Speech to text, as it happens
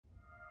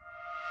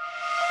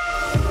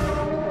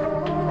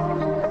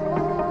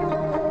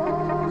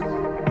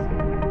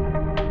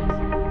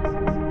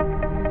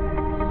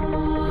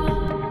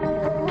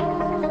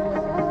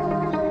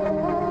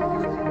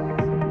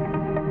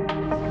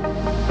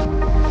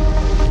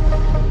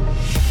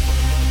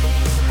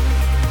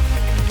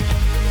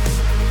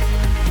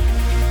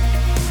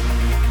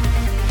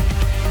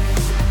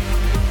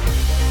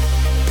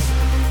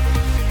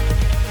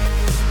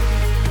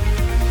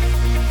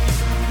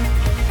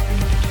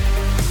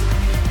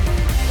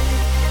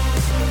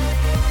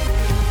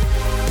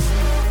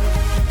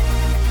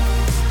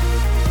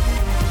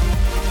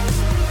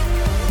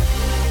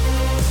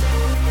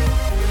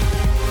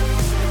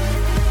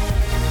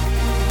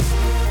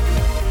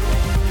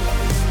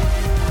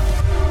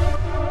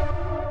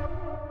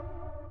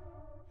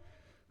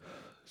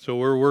So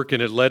we're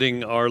working at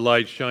letting our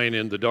light shine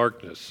in the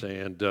darkness.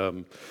 And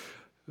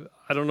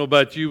I don't know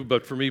about you,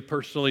 but for me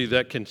personally,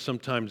 that can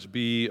sometimes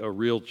be a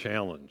real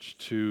challenge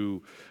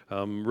to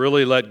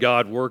really let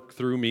God work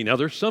through me. Now,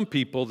 there's some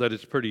people that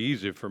it's pretty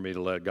easy for me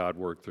to let God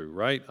work through,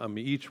 right? I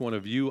mean, each one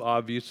of you,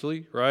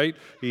 obviously, right?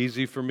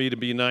 Easy for me to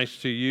be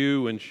nice to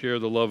you and share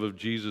the love of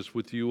Jesus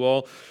with you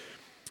all.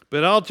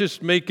 But I'll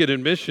just make an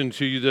admission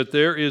to you that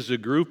there is a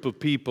group of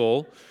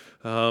people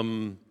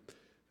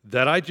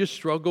that I just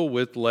struggle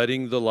with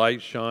letting the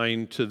light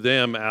shine to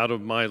them out of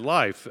my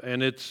life.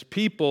 And it's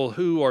people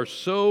who are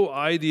so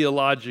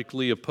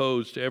ideologically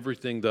opposed to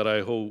everything that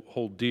I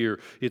hold dear.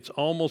 It's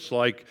almost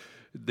like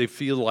they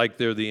feel like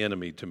they're the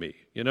enemy to me.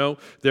 You know,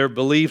 their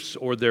beliefs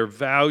or their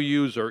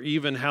values or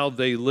even how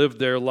they live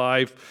their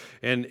life.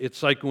 And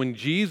it's like when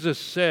Jesus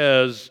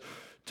says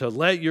to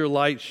let your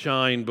light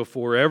shine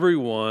before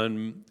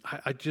everyone,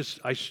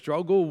 I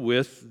struggle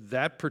with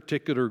that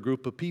particular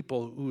group of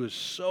people who is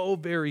so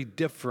very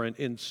different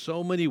in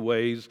so many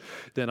ways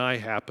than I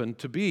happen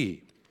to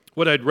be.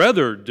 What I'd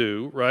rather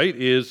do, right,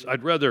 is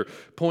I'd rather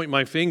point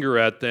my finger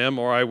at them,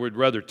 or I would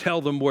rather tell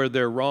them where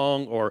they're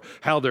wrong or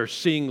how they're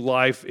seeing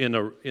life in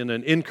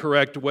an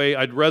incorrect way.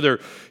 I'd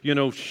rather,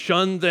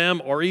 shun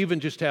them or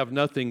even just have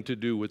nothing to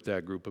do with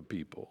that group of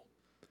people.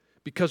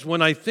 Because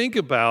when I think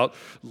about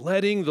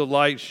letting the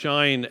light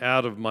shine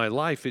out of my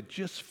life, it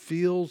just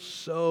feels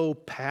so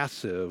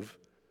passive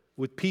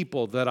with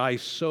people that I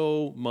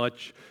so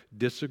much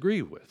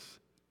disagree with.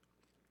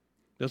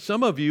 Now,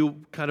 some of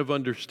you kind of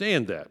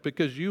understand that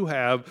because you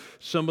have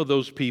some of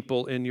those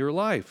people in your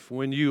life.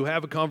 When you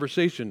have a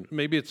conversation,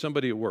 maybe it's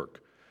somebody at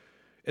work,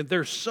 and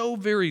they're so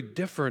very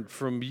different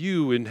from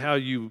you in how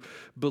you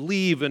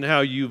believe and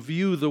how you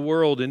view the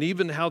world and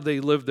even how they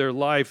live their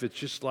life. It's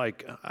just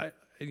like,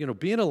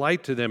 being a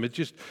light to them, it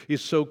just is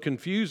so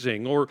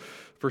confusing. Or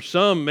for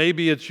some,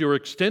 maybe it's your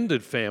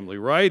extended family,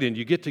 right? And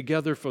you get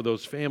together for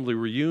those family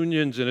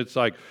reunions, and it's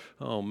like,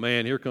 oh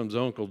man, here comes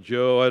Uncle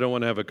Joe. I don't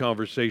want to have a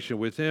conversation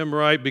with him,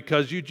 right?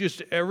 Because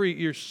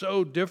you're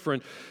so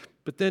different.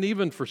 But then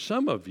even for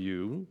some of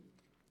you,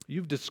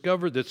 you've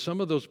discovered that some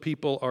of those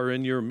people are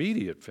in your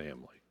immediate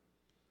family.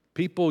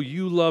 People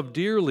you love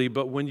dearly,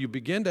 but when you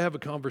begin to have a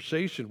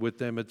conversation with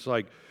them, it's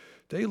like,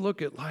 they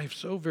look at life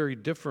so very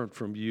different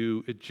from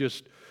you. It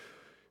just,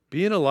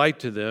 being a light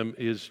to them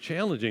is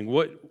challenging.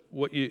 What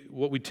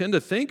we tend to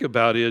think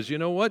about is, you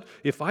know what?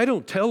 If I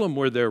don't tell them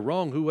where they're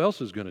wrong, who else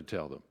is going to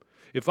tell them?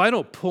 If I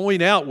don't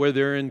point out where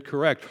they're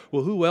incorrect,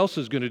 well, who else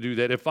is going to do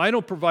that? If I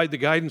don't provide the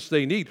guidance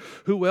they need,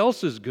 who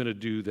else is going to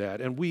do that?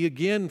 And we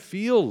again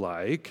feel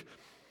like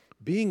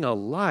being a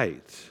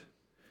light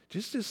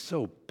just is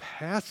so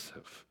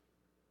passive.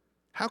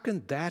 How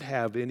can that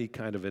have any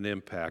kind of an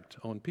impact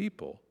on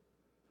people?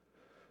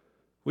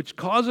 Which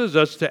causes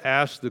us to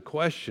ask the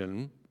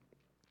question,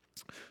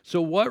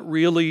 so what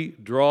really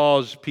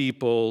draws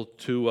people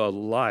to a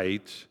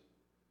light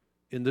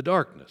in the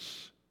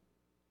darkness?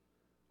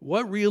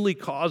 What really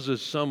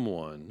causes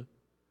someone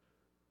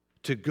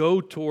to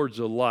go towards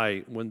a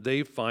light when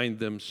they find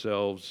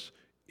themselves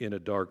in a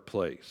dark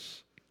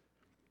place?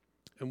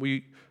 And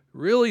we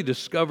really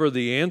discover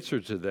the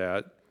answer to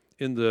that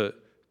in the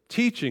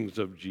teachings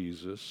of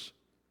Jesus,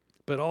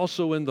 but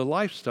also in the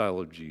lifestyle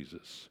of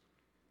Jesus.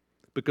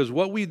 Because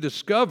what we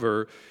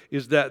discover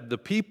is that the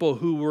people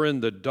who were in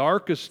the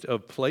darkest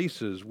of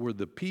places were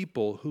the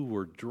people who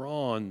were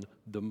drawn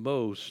the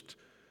most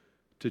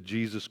to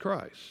Jesus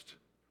Christ.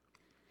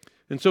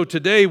 And so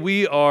today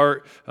we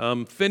are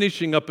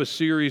finishing up a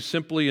series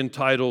simply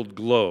entitled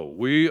Glow.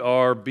 We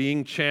are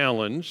being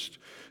challenged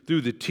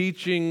through the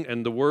teaching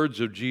and the words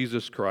of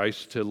Jesus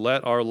Christ to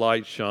let our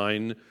light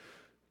shine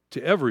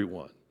to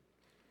everyone.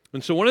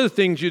 And so one of the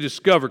things you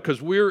discover,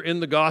 because we're in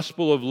the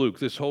Gospel of Luke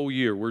this whole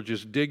year, we're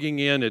just digging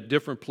in at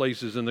different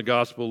places in the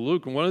Gospel of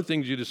Luke, and one of the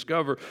things you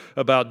discover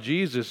about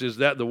Jesus is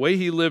that the way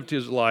he lived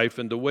his life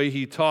and the way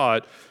he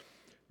taught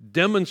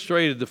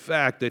demonstrated the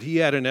fact that he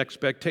had an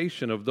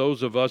expectation of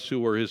those of us who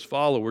were his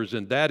followers,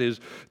 and that is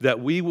that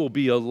we will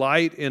be a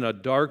light in a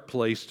dark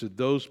place to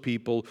those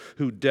people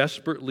who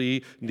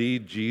desperately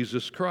need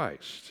Jesus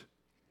Christ.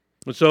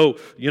 And so,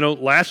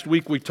 last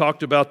week we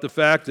talked about the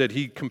fact that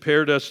he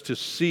compared us to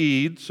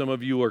seed. Some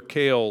of you are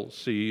kale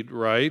seed,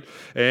 right?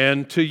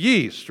 And to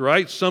yeast,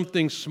 right?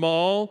 Something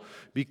small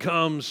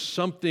becomes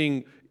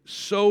something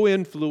so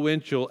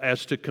influential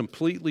as to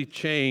completely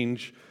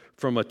change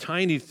from a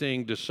tiny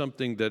thing to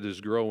something that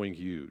is growing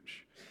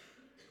huge.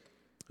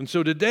 And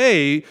so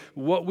today,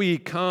 what we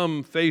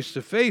come face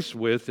to face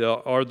with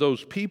are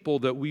those people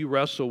that we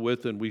wrestle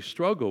with and we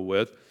struggle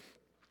with.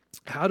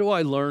 How do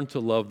I learn to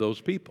love those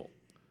people?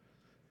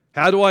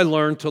 How do I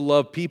learn to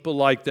love people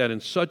like that in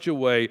such a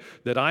way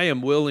that I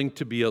am willing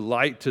to be a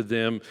light to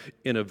them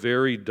in a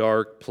very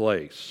dark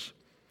place?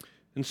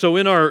 And so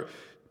in our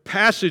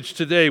passage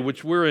today,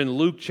 which we're in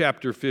Luke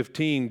chapter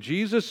 15,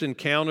 Jesus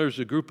encounters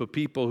a group of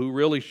people who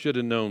really should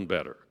have known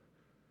better.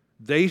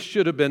 They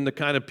should have been the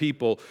kind of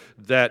people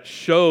that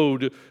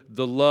showed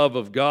the love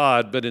of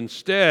God, but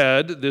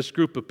instead, this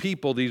group of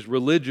people, these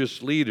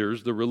religious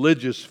leaders, the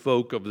religious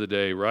folk of the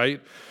day,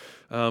 right?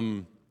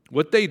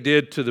 What they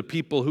did to the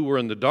people who were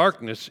in the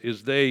darkness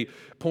is they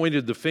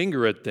pointed the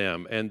finger at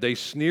them, and they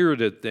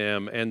sneered at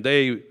them, and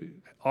they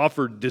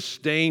offered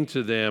disdain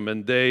to them,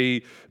 and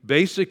they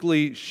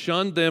basically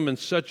shunned them in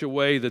such a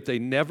way that they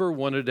never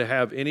wanted to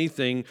have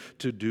anything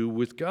to do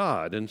with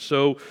God. And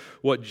so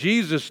what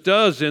Jesus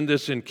does in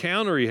this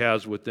encounter he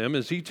has with them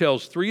is he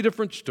tells 3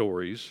 different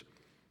stories,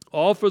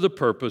 all for the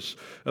purpose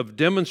of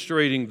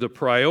demonstrating the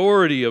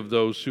priority of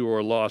those who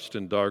are lost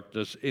in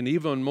darkness, and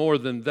even more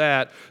than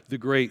that, the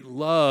great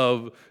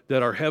love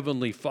that our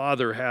Heavenly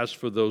Father has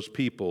for those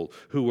people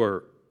who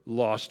are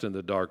lost in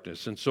the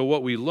darkness. And so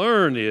what we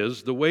learn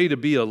is the way to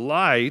be a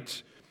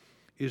light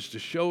is to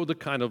show the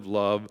kind of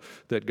love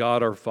that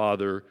God our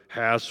Father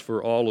has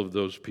for all of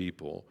those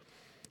people.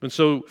 And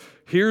so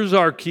here's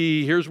our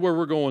key, here's where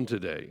we're going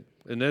today.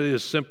 And that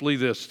is simply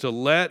this: to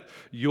let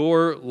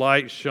your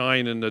light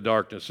shine in the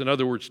darkness. In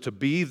other words, to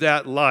be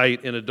that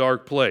light in a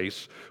dark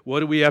place.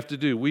 What do we have to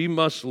do? We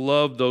must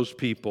love those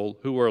people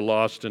who are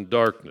lost in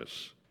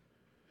darkness.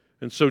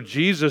 And so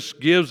Jesus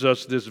gives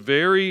us this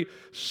very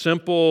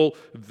simple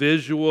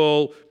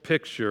visual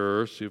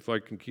picture. See if I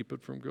can keep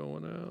it from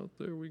going out.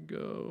 There we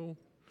go.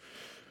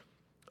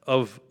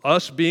 Of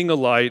us being a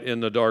light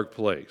in the dark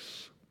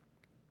place.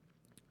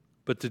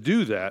 But to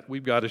do that,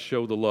 we've got to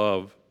show the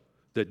love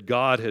that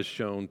God has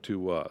shown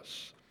to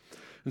us.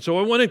 And so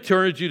I want to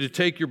encourage you to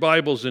take your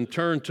Bibles and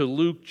turn to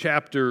Luke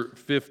chapter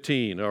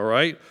 15, all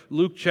right?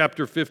 Luke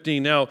chapter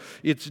 15. Now,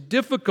 it's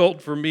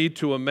difficult for me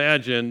to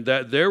imagine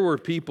that there were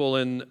people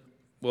in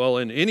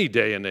any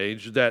day and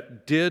age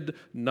that did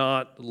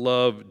not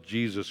love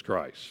Jesus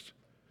Christ.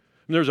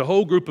 And there's a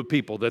whole group of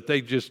people that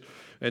they just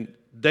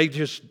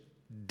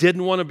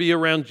didn't want to be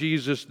around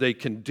Jesus. They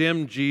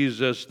condemned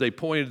Jesus. They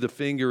pointed the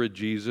finger at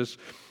Jesus.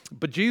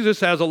 But Jesus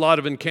has a lot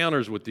of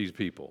encounters with these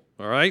people,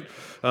 all right?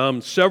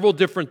 Several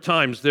different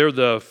times. They're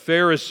the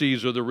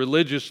Pharisees or the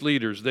religious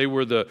leaders. They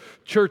were the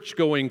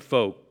church-going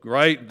folk,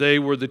 right? They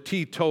were the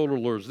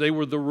teetotalers. They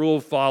were the rule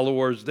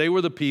followers. They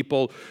were the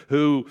people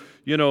who,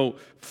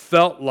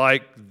 felt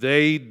like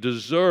they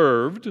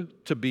deserved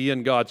to be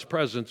in God's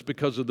presence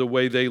because of the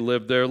way they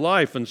lived their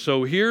life. And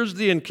so here's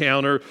the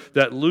encounter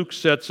that Luke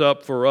sets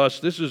up for us.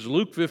 This is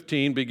Luke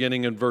 15,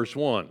 beginning in verse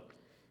 1.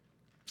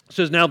 It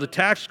says, "Now the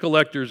tax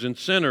collectors and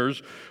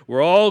sinners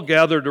were all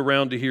gathered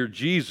around to hear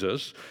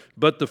Jesus,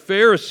 but the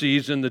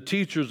Pharisees and the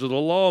teachers of the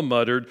law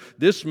muttered,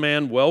 'This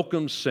man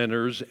welcomes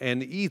sinners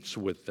and eats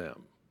with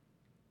them.'"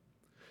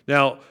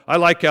 Now, I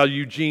like how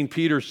Eugene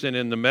Peterson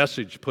in The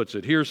Message puts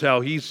it. Here's how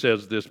he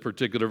says this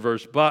particular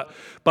verse. "But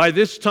by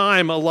this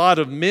time, a lot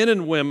of men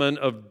and women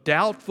of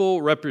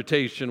doubtful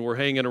reputation were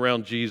hanging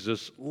around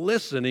Jesus,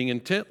 listening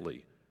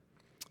intently.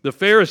 The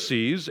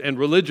Pharisees and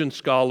religion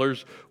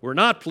scholars were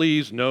not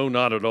pleased, no,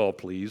 not at all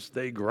pleased.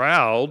 They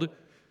growled,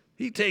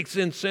 'He takes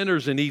in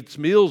sinners and eats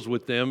meals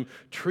with them,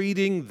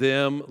 treating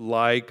them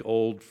like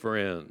old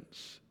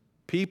friends.'"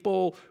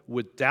 People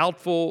with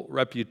doubtful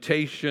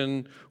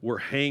reputation were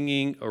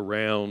hanging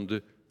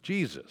around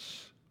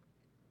Jesus.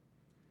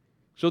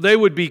 So they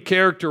would be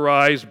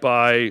characterized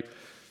by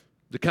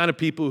the kind of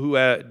people who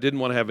didn't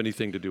want to have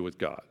anything to do with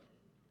God.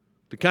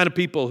 The kind of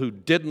people who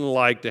didn't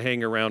like to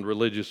hang around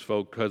religious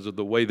folk because of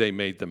the way they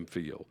made them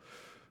feel.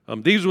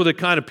 These were the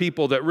kind of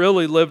people that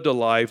really lived a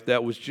life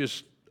that was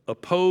just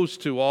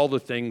opposed to all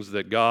the things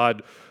that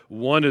God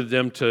wanted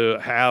them to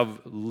have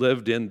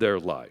lived in their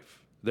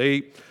life.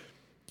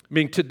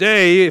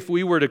 Today, if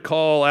we were to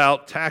call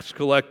out tax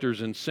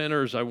collectors and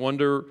sinners, I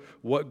wonder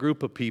what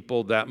group of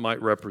people that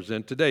might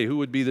represent today. Who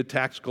would be the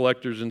tax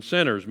collectors and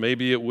sinners?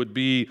 Maybe it would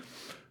be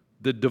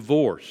the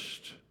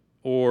divorced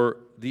or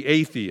the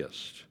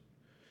atheist.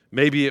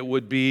 Maybe it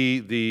would be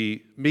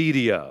the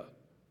media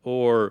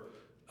or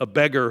a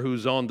beggar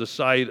who's on the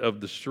side of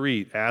the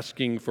street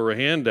asking for a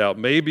handout.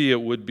 Maybe it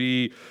would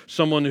be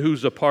someone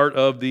who's a part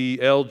of the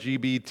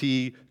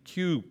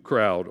LGBTQ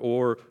crowd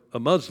or a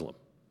Muslim.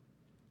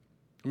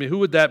 Who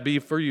would that be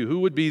for you? Who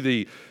would be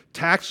the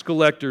tax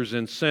collectors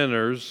and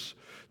sinners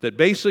that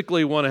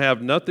basically want to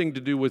have nothing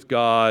to do with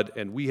God,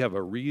 and we have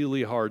a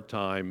really hard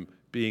time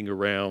being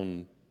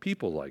around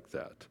people like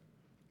that?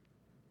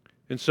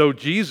 And so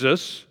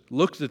Jesus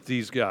looks at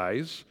these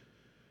guys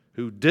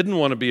who didn't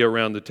want to be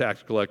around the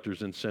tax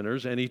collectors and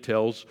sinners, and he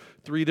tells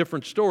 3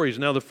 different stories.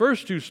 Now, the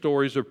first 2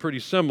 stories are pretty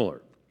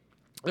similar.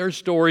 They're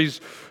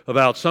stories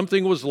about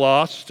something was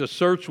lost, a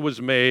search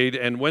was made,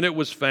 and when it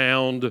was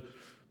found,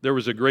 there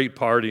was a great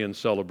party and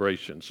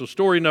celebration. So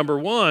story number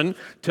 1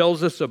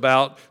 tells us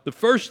about the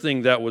first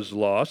thing that was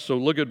lost. So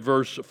look at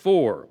verse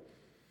 4.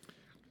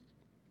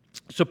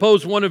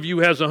 "Suppose one of you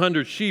has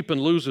 100 sheep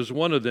and loses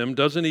one of them.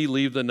 Doesn't he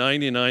leave the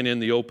 99 in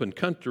the open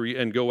country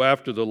and go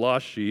after the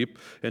lost sheep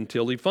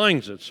until he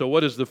finds it?" So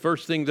what is the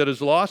first thing that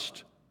is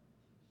lost?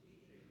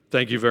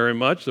 Thank you very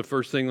much. The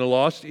first thing that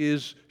lost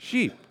is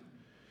sheep.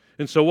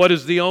 And so what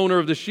does the owner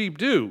of the sheep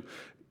do?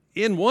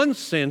 in one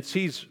sense,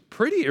 he's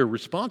pretty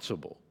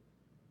irresponsible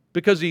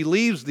because he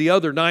leaves the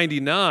other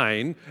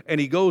 99 and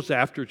he goes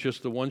after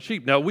just the one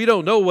sheep. Now, we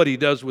don't know what he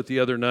does with the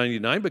other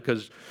 99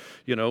 because,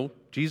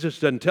 Jesus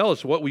doesn't tell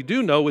us. What we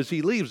do know is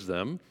he leaves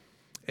them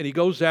and he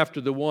goes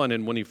after the one,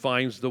 and when he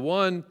finds the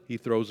one, he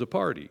throws a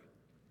party.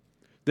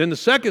 Then the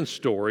second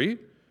story,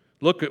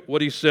 look at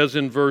what he says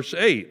in verse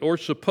 8. Or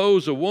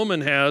suppose a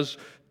woman has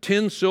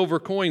 10 silver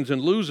coins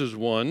and loses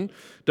one.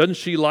 Doesn't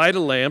she light a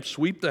lamp,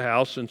 sweep the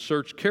house, and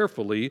search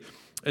carefully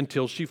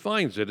until she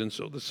finds it? And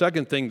so the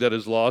second thing that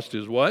is lost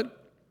is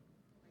what?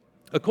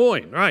 A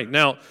coin, right.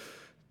 Now,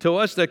 to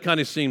us that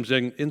kind of seems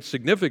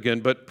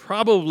insignificant, but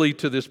probably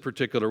to this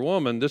particular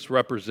woman, this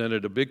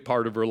represented a big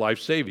part of her life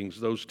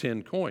savings, those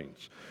 10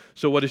 coins.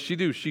 So what does she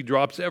do? She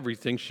drops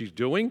everything she's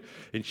doing,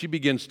 and she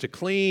begins to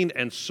clean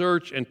and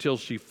search until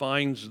she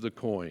finds the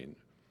coin.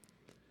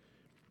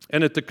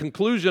 And at the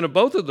conclusion of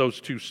both of those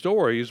two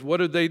stories, what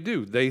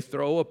do? They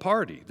throw a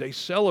party. They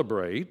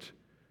celebrate.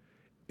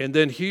 And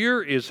then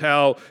here is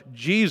how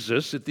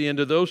Jesus, at the end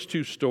of those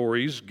two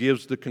stories,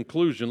 gives the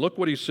conclusion. Look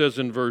what he says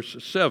in verse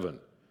 7.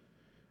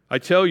 I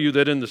tell you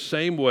that in the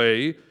same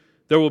way,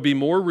 there will be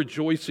more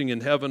rejoicing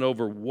in heaven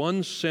over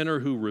one sinner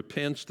who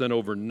repents than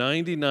over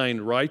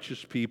 99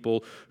 righteous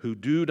people who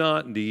do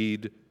not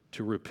need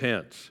to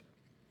repent.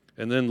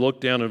 And then look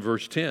down in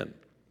verse 10.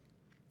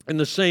 In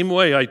the same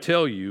way, I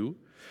tell you,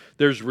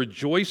 there's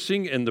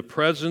rejoicing in the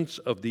presence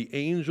of the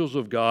angels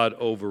of God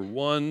over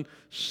one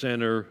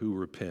sinner who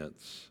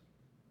repents.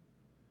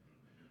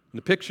 And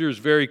the picture is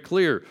very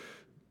clear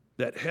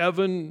that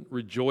heaven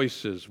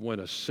rejoices when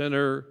a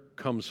sinner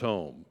comes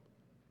home.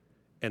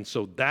 And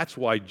so that's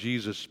why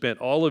Jesus spent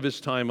all of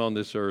his time on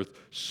this earth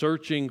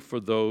searching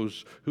for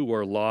those who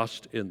are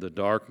lost in the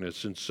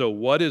darkness. And so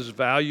what is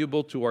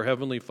valuable to our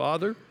Heavenly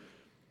Father?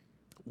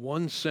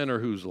 One sinner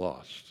who's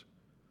lost.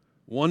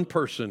 One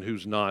person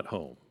who's not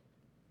home.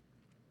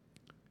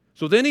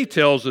 So then he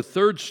tells a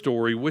third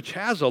story, which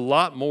has a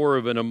lot more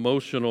of an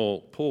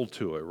emotional pull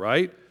to it,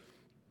 right?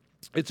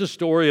 It's a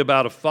story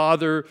about a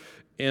father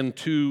and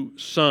two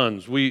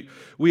sons. We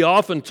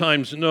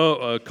oftentimes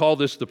call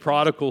this the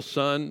prodigal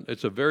son.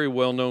 It's a very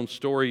well-known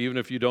story, even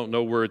if you don't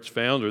know where it's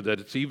found or that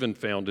it's even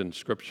found in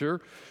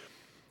Scripture.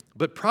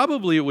 But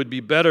probably it would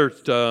be better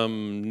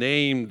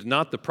named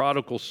not the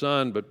prodigal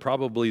son, but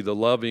probably the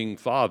loving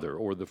father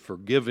or the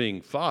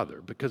forgiving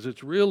father, because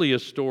it's really a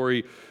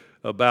story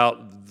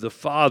about the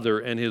father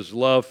and his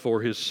love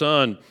for his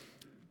son.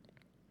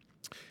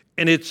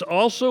 And it's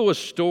also a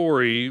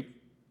story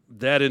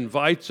that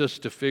invites us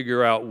to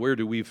figure out, where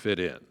do we fit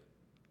in?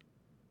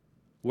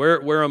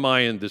 Where am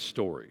I in this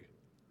story?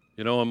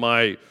 Am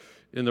I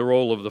in the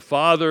role of the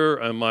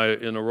father? Am I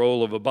in the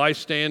role of a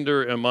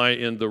bystander? Am I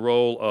in the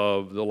role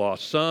of the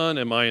lost son?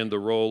 Am I in the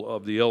role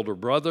of the elder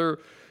brother?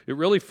 It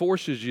really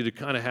forces you to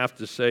kind of have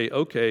to say,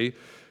 okay,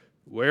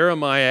 where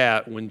am I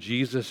at when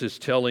Jesus is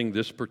telling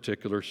this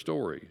particular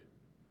story?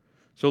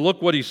 So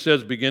look what he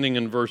says beginning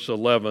in verse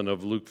 11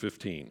 of Luke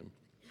 15.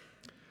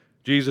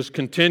 Jesus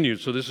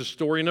continues. So this is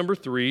story number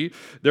 3.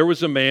 There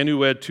was a man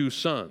who had 2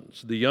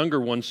 sons. The younger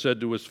one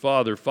said to his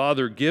father,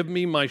 "Father, give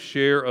me my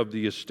share of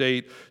the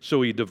estate."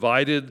 So he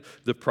divided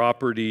the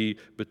property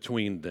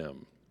between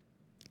them.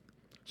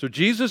 So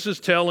Jesus is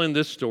telling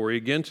this story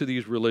again to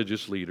these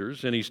religious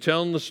leaders, and he's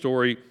telling the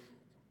story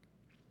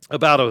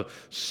about a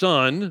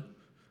son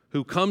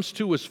who comes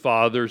to his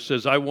father,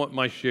 says, "I want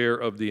my share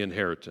of the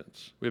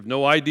inheritance." We have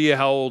no idea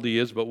how old he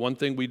is, but one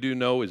thing we do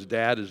know is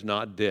dad is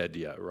not dead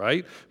yet,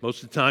 right?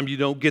 Most of the time you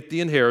don't get the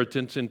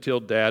inheritance until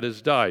dad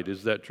has died.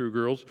 Is that true,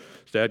 girls?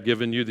 Has dad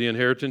given you the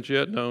inheritance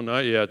yet? No,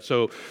 not yet.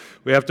 So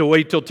we have to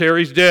wait till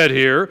Terry's dead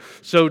here.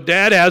 So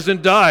dad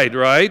hasn't died,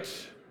 right?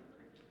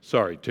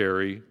 Sorry,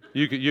 Terry.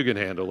 You can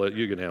handle it.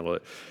 You can handle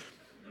it.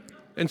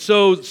 And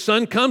so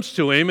son comes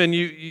to him, and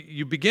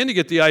you begin to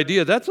get the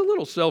idea that's a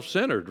little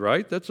self-centered,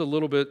 right? That's a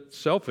little bit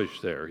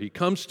selfish there. He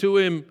comes to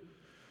him,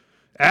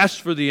 asks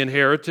for the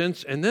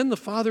inheritance, and then the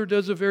father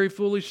does a very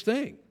foolish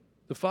thing.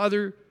 The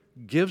father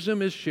gives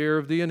him his share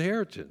of the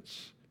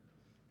inheritance.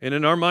 And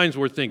in our minds,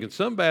 we're thinking,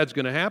 something bad's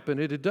going to happen,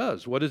 and it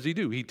does. What does he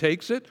do? He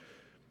takes it,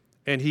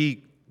 and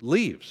he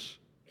leaves,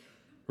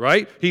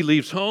 right? He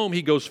leaves home,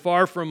 he goes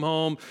far from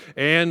home,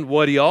 and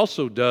what he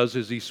also does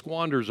is he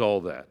squanders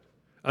all that.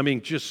 I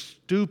mean, just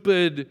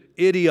stupid,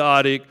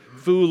 idiotic,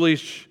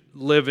 foolish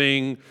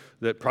living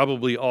that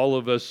probably all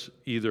of us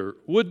either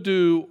would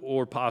do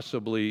or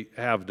possibly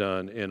have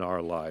done in our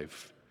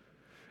life.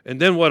 And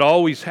then what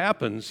always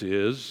happens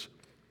is,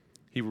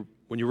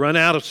 when you run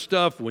out of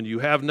stuff, when you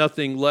have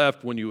nothing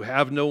left, when you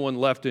have no one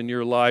left in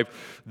your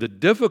life, the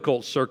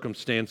difficult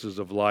circumstances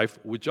of life,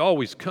 which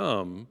always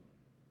come,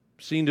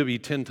 seem to be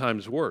 10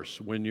 times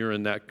worse when you're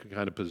in that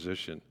kind of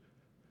position.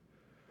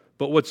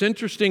 But what's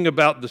interesting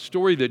about the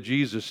story that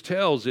Jesus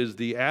tells is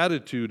the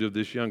attitude of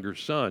this younger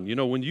son.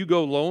 When you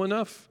go low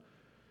enough,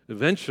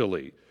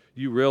 eventually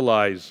you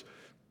realize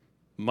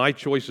my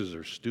choices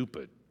are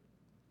stupid.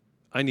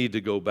 I need to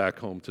go back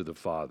home to the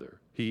Father.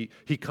 He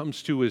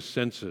comes to his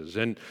senses.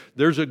 And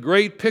there's a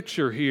great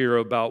picture here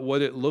about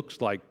what it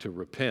looks like to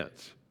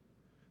repent.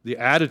 the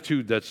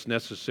attitude that's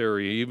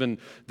necessary, even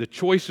the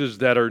choices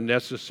that are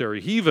necessary.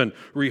 He even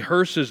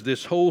rehearses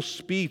this whole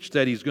speech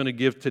that he's going to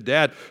give to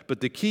Dad. But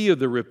the key of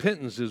the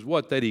repentance is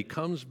what? That he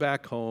comes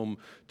back home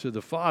to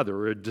the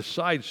Father, or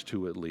decides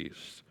to at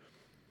least.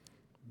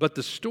 But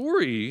the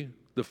story,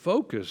 the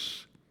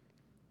focus,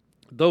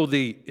 though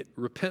the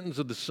repentance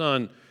of the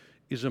Son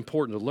is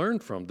important to learn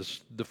from,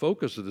 the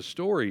focus of the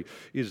story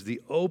is the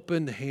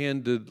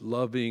open-handed,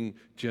 loving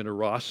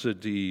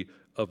generosity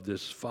of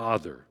this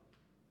Father.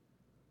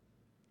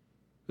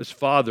 This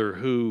Father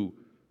who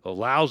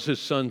allows his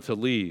Son to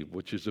leave,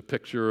 which is a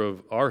picture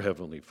of our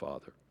Heavenly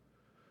Father,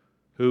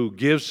 who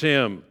gives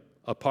him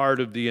a part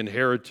of the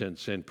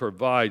inheritance and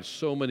provides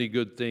so many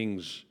good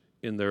things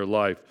in their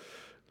life.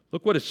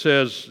 Look what it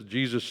says,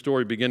 Jesus'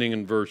 story beginning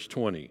in verse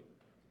 20.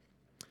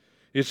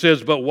 It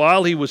says, "But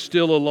while he was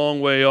still a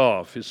long way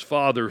off, his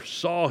father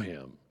saw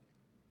him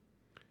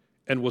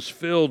and was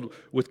filled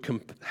with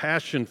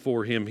compassion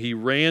for him. He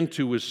ran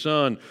to his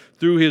son,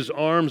 threw his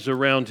arms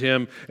around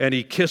him, and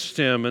he kissed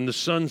him. And the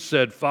son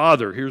said,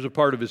 'Father,'" here's a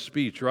part of his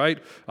speech, right?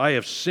 "I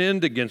have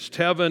sinned against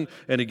heaven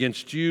and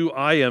against you.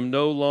 I am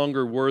no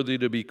longer worthy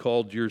to be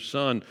called your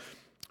son.'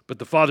 But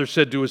the father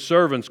said to his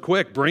servants,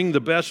 'Quick, bring the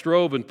best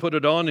robe and put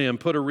it on him.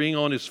 Put a ring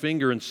on his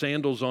finger and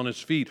sandals on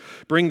his feet.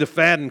 Bring the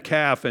fattened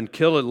calf and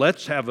kill it.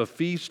 Let's have a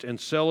feast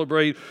and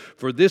celebrate.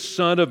 For this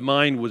son of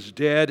mine was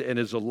dead and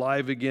is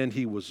alive again.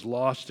 He was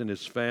lost and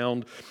is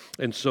found.'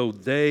 And so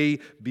they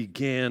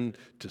began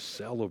to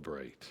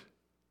celebrate."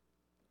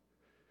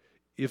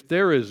 If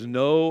there is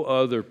no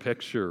other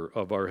picture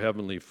of our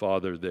Heavenly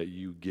Father that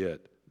you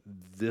get,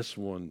 this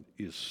one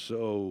is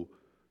so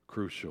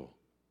crucial.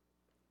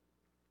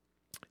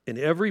 And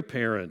every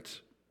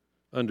parent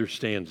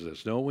understands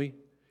this, don't we?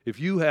 If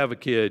you have a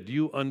kid,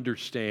 you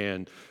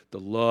understand the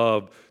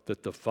love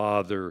that the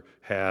Father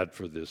had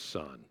for this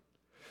son.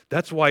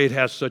 That's why it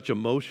has such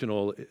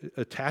emotional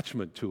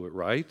attachment to it,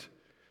 right?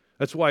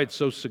 That's why it's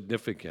so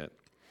significant.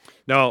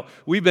 Now,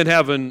 we've been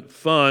having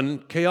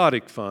fun,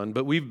 chaotic fun,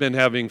 but we've been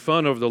having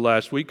fun over the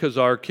last week because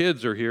our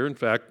kids are here. In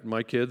fact,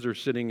 my kids are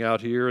sitting out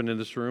here and in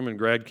this room, and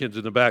grandkids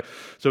in the back.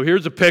 So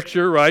here's a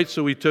picture, right?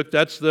 So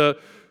that's the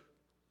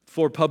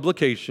for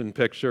publication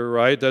picture,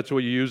 right? That's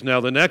what you use. Now,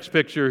 the next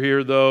picture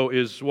here, though,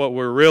 is what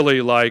we're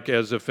really like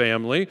as a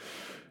family.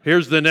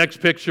 Here's the next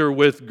picture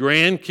with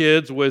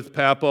grandkids, with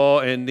Papa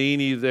and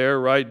Nini there,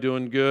 right,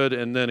 doing good.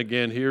 And then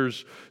again,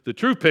 here's the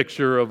true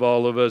picture of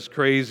all of us,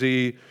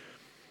 crazy.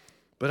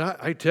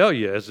 But I tell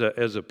you, as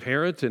a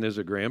parent and as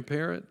a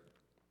grandparent,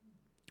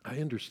 I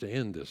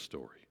understand this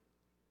story.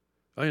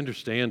 I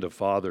understand a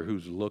father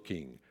who's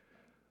looking,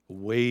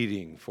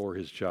 waiting for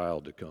his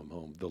child to come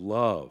home, the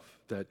love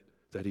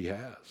that he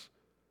has.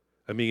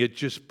 I mean, it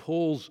just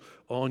pulls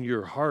on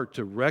your heart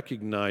to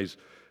recognize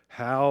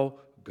how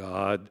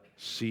God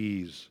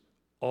sees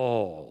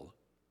all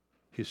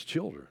his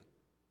children,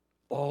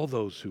 all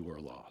those who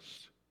are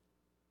lost.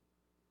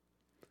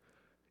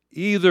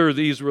 Either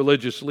these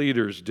religious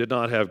leaders did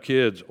not have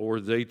kids,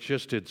 or they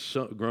just had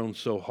grown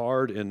so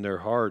hard in their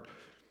heart.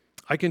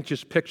 I can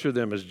just picture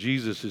them as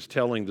Jesus is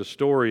telling the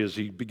story, as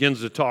he begins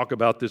to talk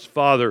about this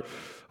father.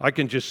 I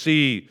can just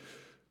see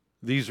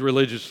these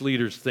religious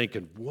leaders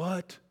thinking,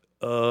 what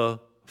a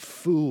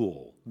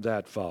fool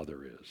that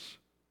father is.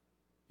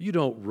 You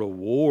don't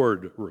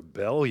reward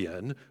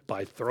rebellion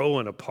by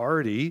throwing a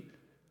party,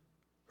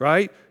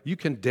 right? You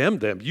condemn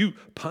them. You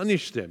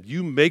punish them.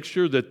 You make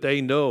sure that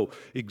they know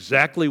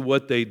exactly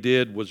what they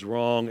did was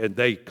wrong, and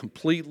they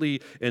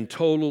completely and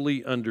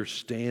totally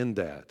understand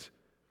that.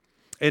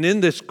 And in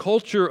this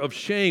culture of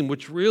shame,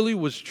 which really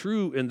was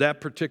true in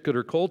that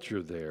particular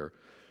culture there,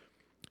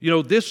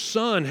 this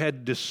son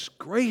had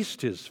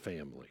disgraced his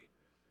family.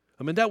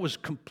 I mean, that was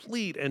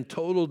complete and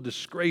total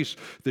disgrace,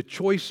 the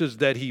choices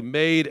that he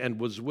made and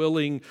was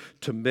willing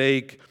to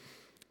make.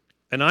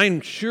 And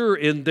I'm sure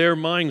in their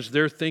minds,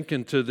 they're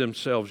thinking to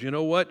themselves, you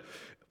know what?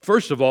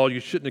 First of all, you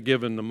shouldn't have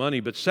given the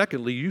money, but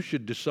secondly, you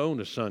should disown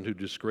a son who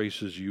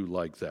disgraces you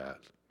like that.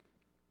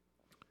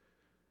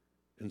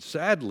 And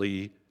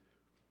sadly,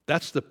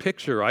 that's the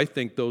picture I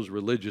think those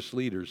religious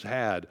leaders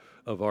had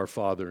of our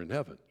Father in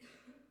heaven.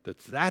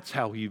 That's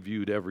how he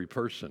viewed every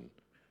person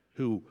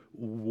who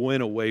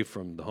went away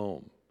from the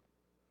home.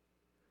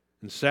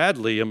 And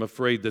sadly, I'm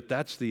afraid that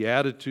that's the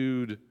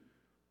attitude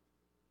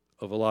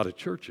of a lot of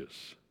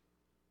churches.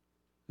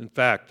 In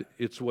fact,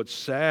 it's what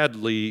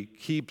sadly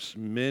keeps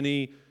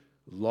many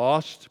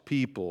lost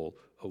people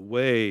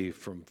away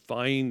from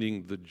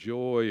finding the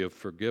joy of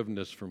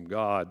forgiveness from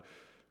God,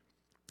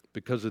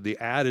 because of the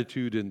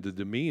attitude and the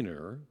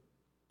demeanor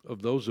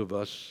of those of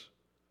us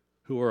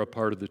who are a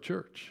part of the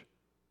church.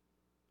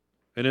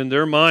 And in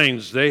their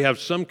minds, they have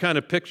some kind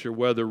of picture,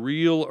 whether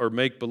real or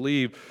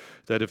make-believe,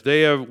 that if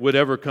they would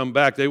ever come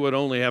back, they would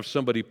only have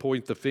somebody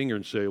point the finger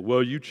and say,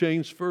 well, you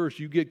change first,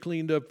 you get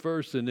cleaned up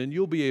first, and then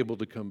you'll be able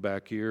to come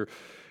back here.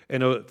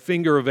 And a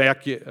finger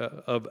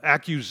of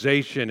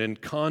accusation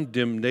and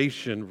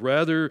condemnation,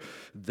 rather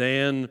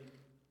than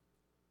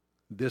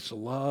this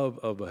love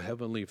of a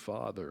heavenly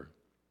Father.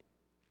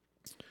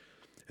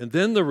 And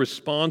then the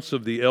response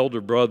of the elder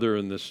brother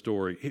in this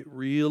story, it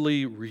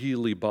really,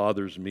 really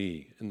bothers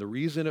me. And the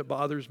reason it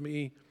bothers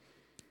me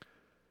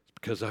is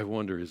because I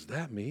wonder, is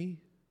that me?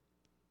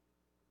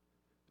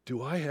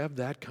 Do I have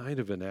that kind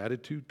of an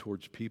attitude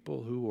towards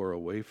people who are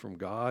away from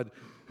God,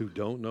 who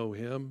don't know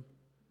Him?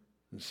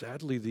 And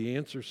sadly, the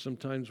answer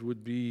sometimes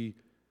would be,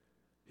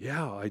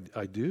 yeah,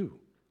 I do.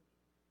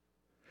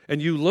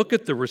 And you look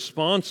at the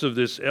response of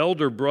this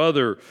elder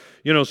brother,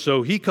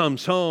 so he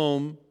comes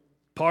home,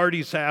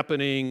 party's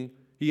happening.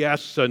 He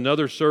asks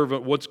another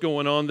servant, what's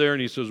going on there?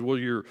 And he says, well,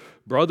 your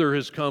brother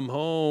has come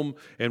home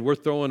and we're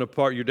throwing a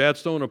party. Your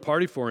dad's throwing a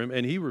party for him,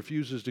 and he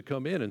refuses to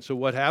come in. And so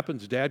what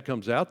happens? Dad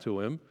comes out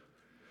to him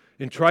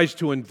and tries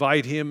to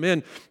invite him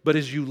in. But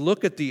as you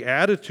look at the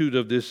attitude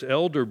of this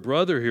elder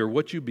brother here,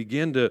 what you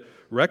begin to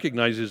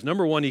recognize is,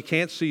 number one, he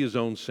can't see his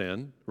own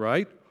sin,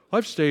 right?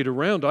 I've stayed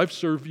around. I've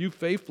served you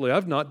faithfully.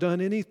 I've not done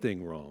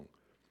anything wrong.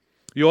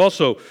 You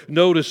also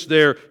notice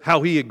there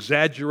how he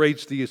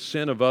exaggerates the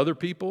sin of other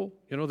people.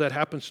 That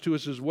happens to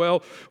us as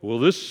well. Well,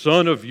 this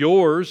son of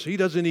yours, he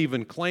doesn't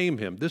even claim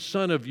him. This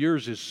son of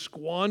yours has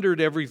squandered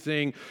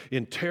everything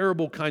in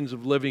terrible kinds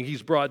of living.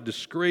 He's brought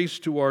disgrace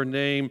to our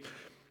name.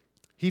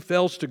 He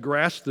fails to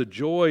grasp the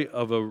joy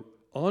of an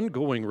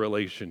ongoing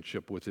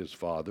relationship with his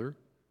father,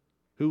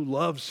 who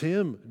loves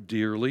him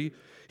dearly.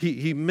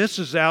 He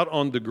misses out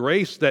on the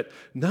grace that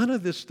none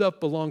of this stuff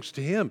belongs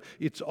to him.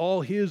 It's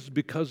all his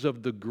because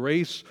of the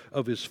grace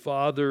of his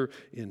Father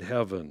in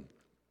heaven.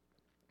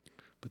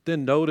 But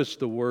then notice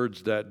the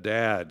words that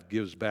dad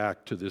gives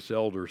back to this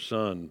elder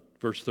son.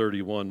 Verse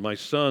 31, my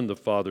son, the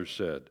father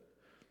said,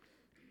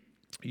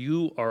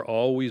 you are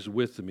always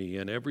with me,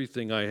 and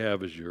everything I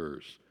have is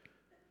yours.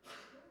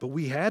 But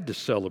we had to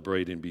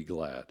celebrate and be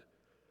glad,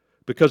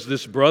 because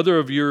this brother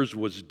of yours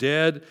was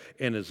dead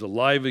and is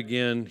alive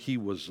again. He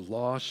was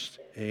lost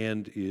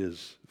and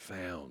is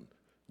found.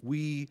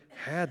 We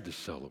had to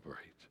celebrate.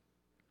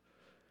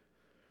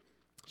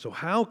 So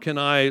how can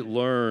I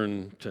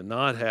learn to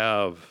not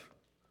have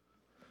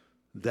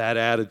that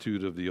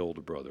attitude of the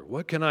older brother?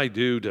 What can I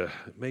do to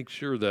make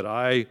sure that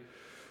I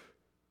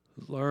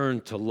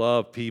learn to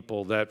love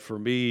people that for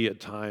me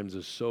at times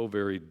is so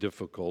very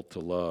difficult to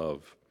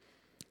love?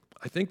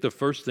 I think the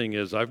first thing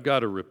is I've got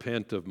to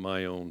repent of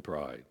my own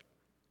pride.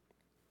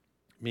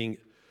 I mean,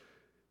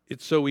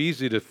 it's so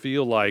easy to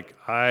feel like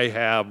I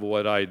have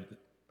what I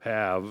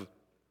have,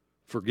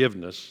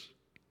 forgiveness,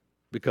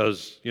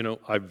 because,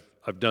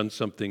 I've done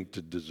something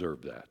to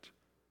deserve that.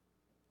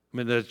 I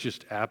mean, that's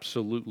just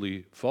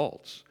absolutely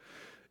false.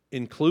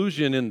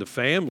 Inclusion in the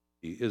family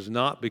is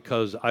not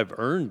because I've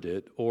earned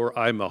it, or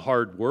I'm a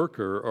hard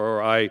worker,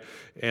 or I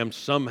am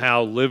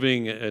somehow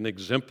living an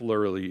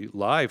exemplary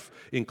life.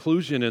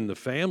 Inclusion in the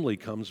family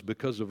comes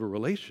because of a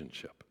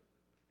relationship.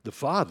 The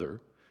Father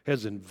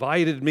has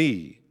invited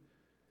me,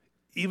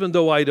 even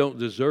though I don't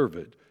deserve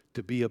it,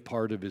 to be a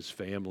part of His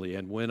family.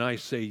 And when I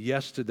say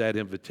yes to that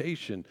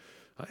invitation,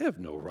 I have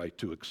no right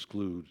to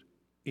exclude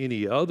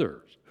any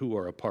others who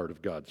are a part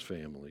of God's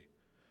family.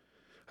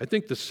 I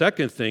think the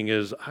second thing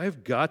is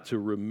I've got to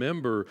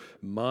remember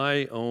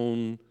my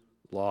own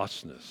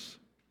lostness.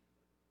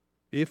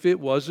 If it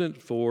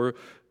wasn't for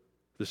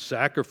the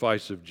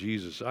sacrifice of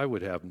Jesus, I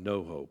would have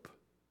no hope.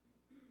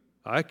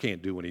 I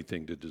can't do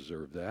anything to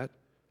deserve that.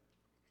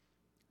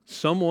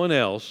 Someone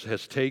else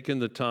has taken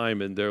the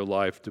time in their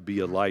life to be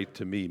a light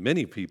to me.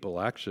 Many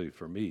people, actually,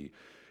 for me.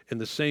 And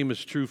the same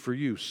is true for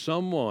you.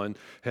 Someone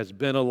has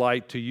been a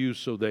light to you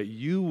so that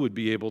you would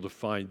be able to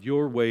find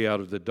your way out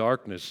of the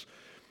darkness.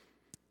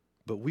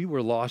 But we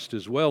were lost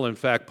as well. In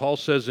fact, Paul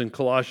says in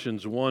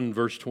Colossians 1,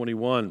 verse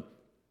 21,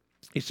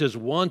 he says,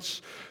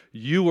 once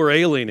you were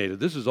alienated,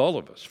 this is all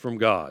of us, from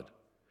God,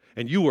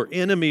 and you were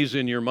enemies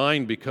in your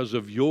mind because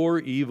of your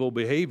evil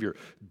behavior.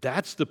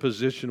 That's the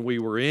position we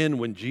were in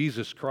when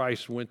Jesus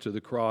Christ went to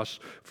the cross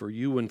for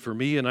you and for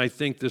me. And I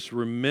think this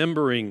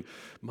remembering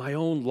my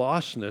own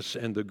lostness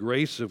and the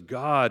grace of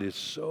God is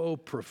so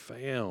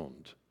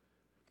profound.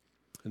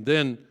 And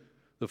then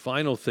the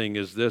final thing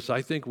is this.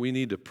 I think we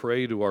need to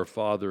pray to our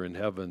Father in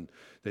heaven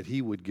that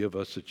He would give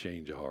us a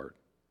change of heart.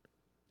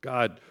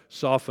 God,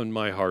 soften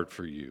my heart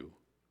for you.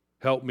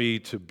 Help me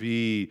to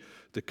be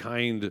the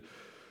kind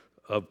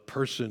of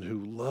person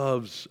who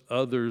loves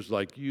others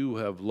like you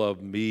have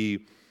loved me,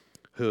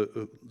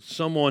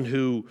 someone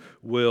who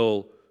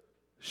will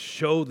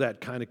show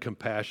that kind of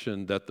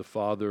compassion that the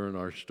Father in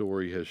our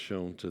story has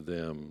shown to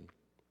them.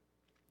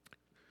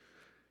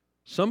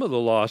 Some of the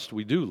lost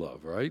we do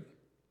love, right?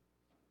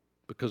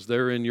 Because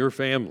they're in your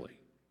family,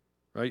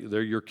 right?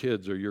 They're your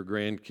kids or your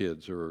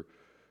grandkids, or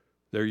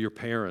they're your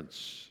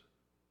parents,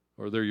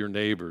 or they're your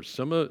neighbors.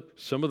 Some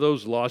of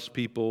those lost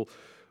people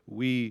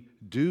we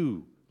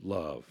do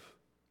love.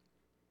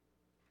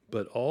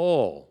 But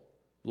all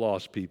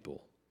lost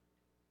people,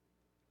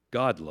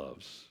 God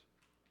loves,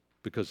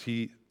 because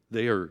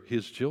they are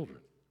His children.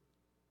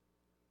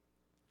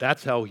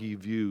 That's how He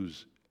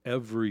views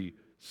every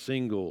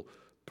single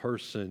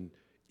person,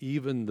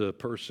 even the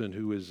person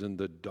who is in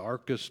the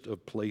darkest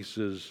of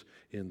places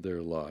in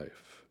their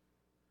life.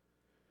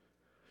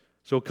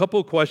 So a couple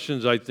of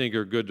questions I think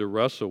are good to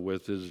wrestle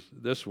with is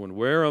this one.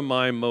 Where am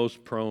I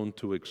most prone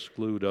to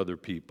exclude other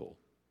people?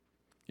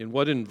 In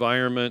what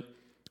environment,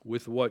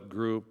 with what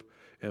group,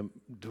 and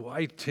do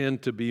I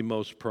tend to be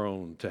most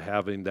prone to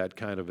having that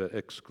kind of an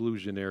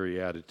exclusionary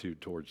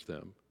attitude towards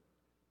them?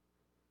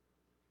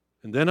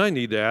 And then I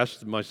need to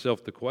ask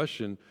myself the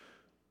question,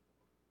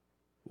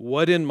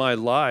 what in my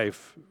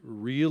life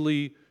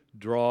really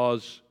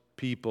draws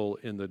people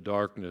in the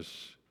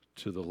darkness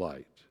to the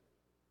light?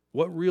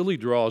 What really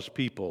draws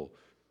people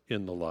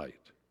in the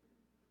light?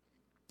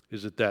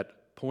 Is it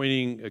that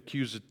pointing,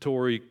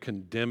 accusatory,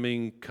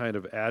 condemning kind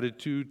of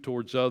attitude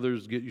towards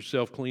others, get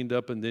yourself cleaned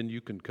up and then you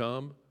can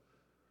come?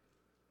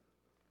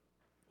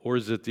 Or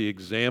is it the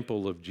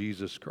example of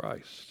Jesus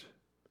Christ?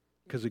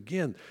 Because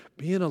again,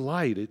 being a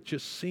light, it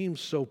just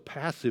seems so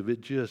passive. It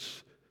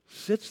just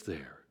sits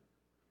there.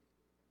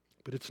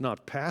 But it's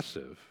not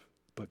passive,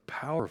 but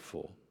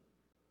powerful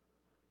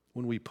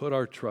when we put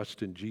our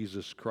trust in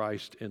Jesus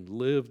Christ and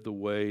live the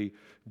way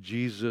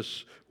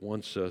Jesus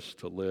wants us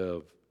to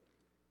live.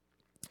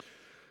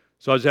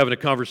 So I was having a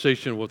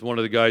conversation with one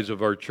of the guys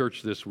of our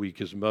church this week.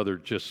 His mother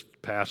just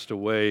passed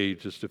away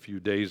just a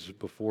few days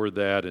before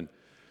that, and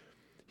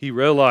he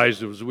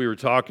realized, as we were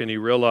talking,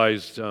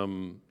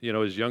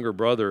 his younger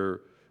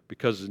brother,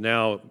 because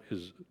now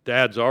his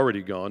dad's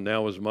already gone,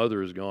 now his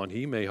mother is gone,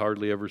 he may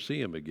hardly ever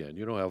see him again.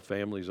 You know how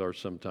families are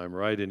sometime,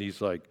 right? And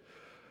he's like,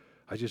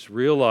 I just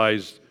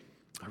realized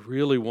I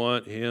really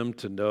want him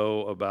to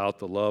know about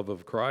the love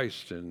of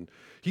Christ. And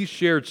he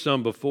shared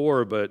some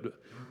before, but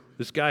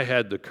this guy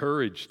had the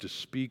courage to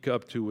speak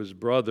up to his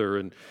brother,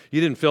 and he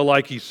didn't feel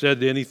like he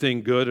said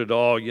anything good at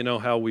all. You know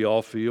how we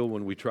all feel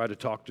when we try to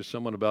talk to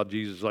someone about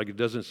Jesus, like it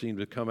doesn't seem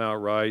to come out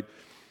right.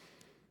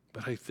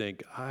 But I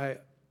think,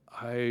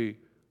 I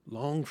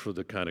long for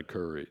the kind of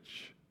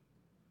courage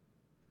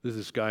that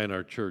this guy in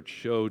our church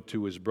showed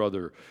to his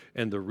brother.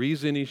 And the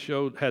reason he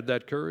had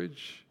that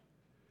courage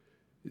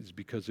is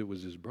because it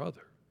was his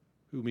brother,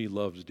 whom he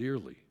loves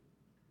dearly.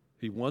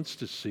 He wants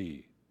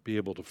to be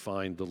able to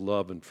find the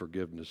love and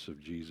forgiveness of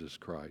Jesus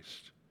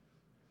Christ.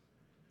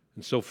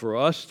 And so for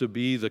us to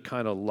be the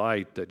kind of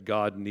light that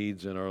God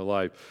needs in our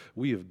life,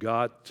 we have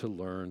got to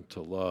learn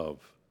to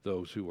love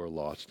those who are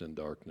lost in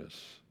darkness.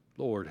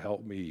 Lord,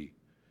 help me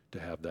to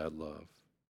have that love.